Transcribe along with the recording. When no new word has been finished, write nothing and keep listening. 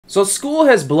So Skool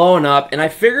has blown up, and I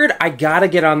figured I gotta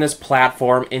get on this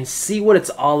platform and see what it's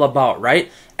all about,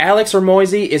 right? Alex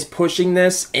Hormozy is pushing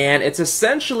this, and it's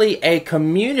essentially a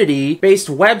community-based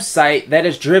website that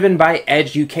is driven by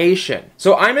education.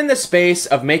 So I'm in the space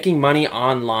of making money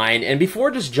online, and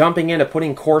before just jumping into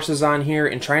putting courses on here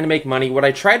and trying to make money, what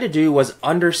I tried to do was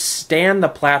understand the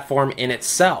platform in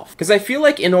itself. Because I feel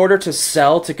like in order to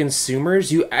sell to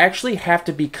consumers, you actually have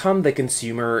to become the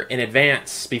consumer in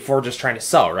advance before just trying to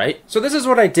sell, right? So this is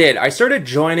what I did. I started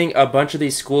joining a bunch of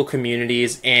these Skool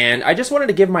communities, and I just wanted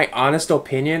to give my honest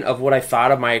opinion of what I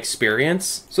thought of my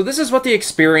experience. So this is what the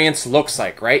experience looks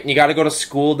like, right? And you got to go to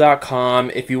skool.com.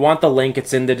 If you want the link,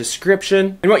 it's in the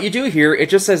description. And what you do here, it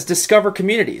just says discover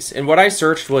communities. And what I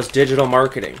searched was digital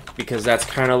marketing, because that's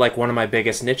kind of like one of my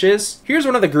biggest niches. Here's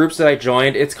one of the groups that I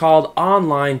joined. It's called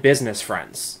Online Business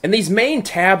Friends. And these main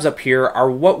tabs up here are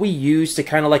what we use to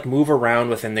kind of like move around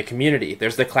within the community.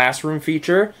 There's the classroom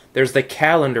feature, there's the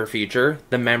calendar feature,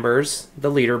 the members,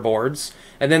 the leaderboards,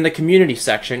 and then the community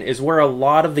section is where a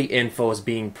lot of the info is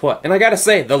being put. And I gotta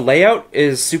say, the layout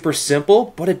is super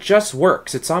simple, but it just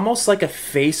works. It's almost like a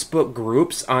Facebook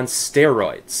groups on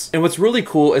steroids. And what's really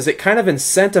cool is it kind of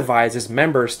incentivizes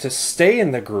members to stay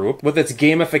in the group with its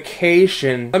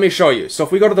gamification. Let me show you. So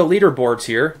if we go to the leaderboards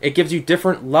here, it gives you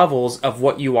different levels of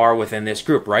what you are within this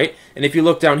group, right? And if you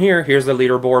look down here, here's the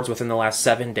leaderboards within the last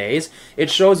 7 days. It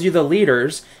shows you the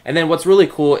leaders. And then what's really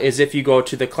cool is if you go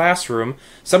to the classroom,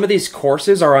 some of these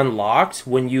courses are unlocked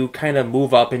when you kind of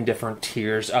move up in different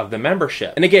tiers of the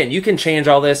membership. And again, you can change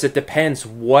all this. It depends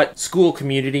what Skool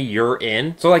community you're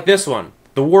in. So like this one,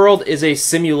 the world is a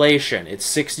simulation. It's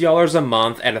 $60 a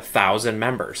month at 1,000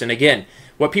 members. And again,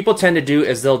 what people tend to do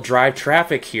is they'll drive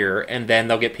traffic here and then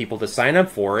they'll get people to sign up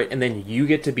for it, and then you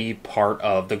get to be part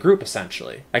of the group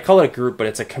essentially. I call it a group, but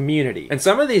it's a community. And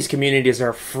some of these communities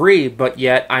are free, but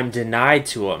yet I'm denied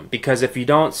to them because if you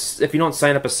don't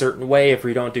sign up a certain way, if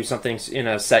you don't do something in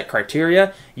a set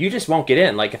criteria, you just won't get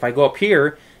in. Like if I go up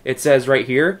here, it says right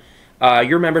here,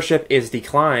 your membership is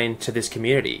declined to this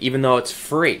community, even though it's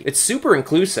free. It's super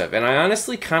inclusive, and I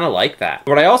honestly kind of like that.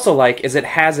 What I also like is it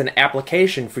has an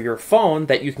application for your phone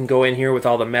that you can go in here with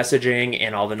all the messaging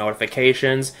and all the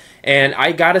notifications, and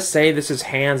I gotta say this is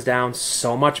hands down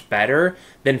so much better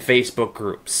than Facebook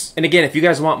groups. And again, if you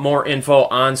guys want more info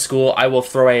on Skool, I will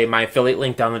throw my affiliate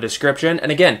link down in the description.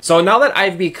 And again, so now that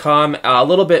I've become a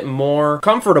little bit more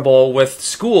comfortable with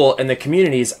Skool and the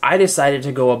communities, I decided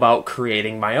to go about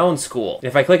creating my own Skool.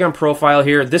 If I click on profile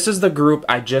here, this is the group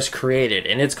I just created,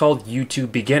 and it's called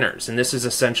YouTube Beginners. And this is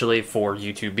essentially for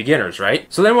YouTube beginners,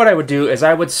 right? So then what I would do is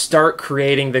I would start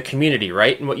creating the community,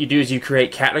 right? And what you do is you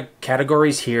create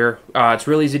categories here. It's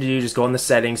really easy to do. Just go in the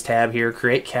settings tab here,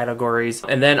 create categories.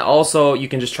 And then also you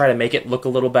can just try to make it look a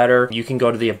little better. You can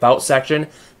go to the About section.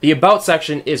 The About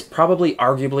section is probably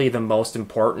arguably the most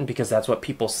important because that's what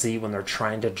people see when they're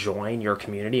trying to join your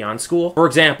community on Skool. For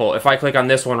example, if I click on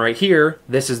this one right here,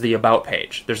 this is the About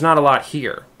page. There's not a lot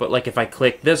here, but like if I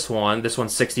click this one's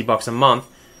 $60 a month.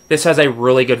 This has a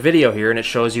really good video here, and it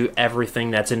shows you everything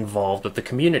that's involved with the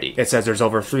community. It says there's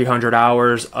over 300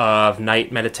 hours of night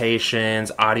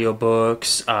meditations,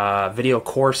 audiobooks, video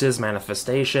courses,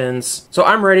 manifestations. So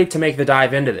I'm ready to make the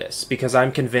dive into this because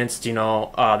I'm convinced,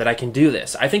 that I can do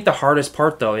this. I think the hardest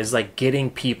part, though, is like getting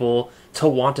people to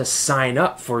want to sign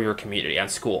up for your community on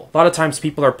Skool. A lot of times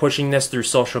people are pushing this through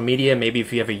social media, maybe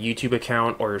if you have a YouTube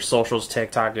account or your socials,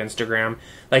 TikTok, Instagram.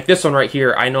 Like this one right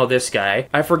here, I know this guy.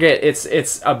 I forget, it's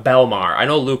a Belmar. I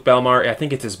know Luke Belmar, I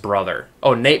think it's his brother.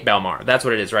 Oh, Nate Belmar, that's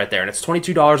what it is right there. And it's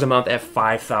 $22 a month at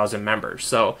 5,000 members.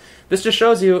 So this just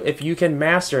shows you, if you can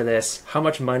master this, how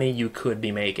much money you could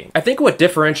be making. I think what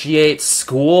differentiates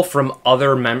Skool from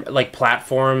other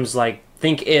platforms like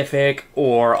Thinkific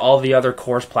or all the other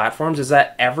course platforms is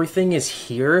that everything is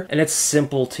here and it's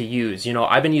simple to use.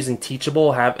 I've been using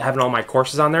Teachable, having all my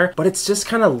courses on there, but it's just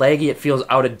kind of laggy. It feels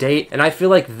out of date. And I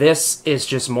feel like this is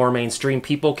just more mainstream.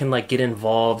 People can get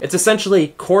involved. It's essentially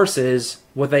courses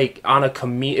with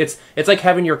it's like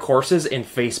having your courses in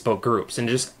Facebook groups, and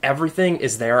just everything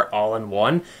is there all in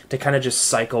one to kind of just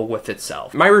cycle with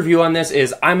itself. My review on this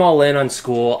is I'm all in on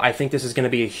Skool. I think this is going to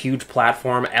be a huge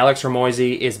platform. Alex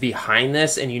Hormozy is behind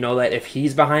this, and you know that if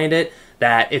he's behind it,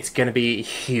 that it's going to be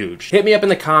huge. Hit me up in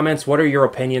the comments. What are your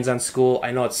opinions on Skool?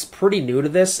 I know it's pretty new to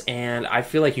this, and I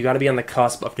feel like you got to be on the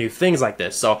cusp of new things like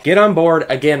this. So get on board.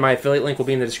 Again, my affiliate link will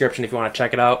be in the description if you want to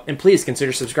check it out. And please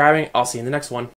consider subscribing. I'll see you in the next one.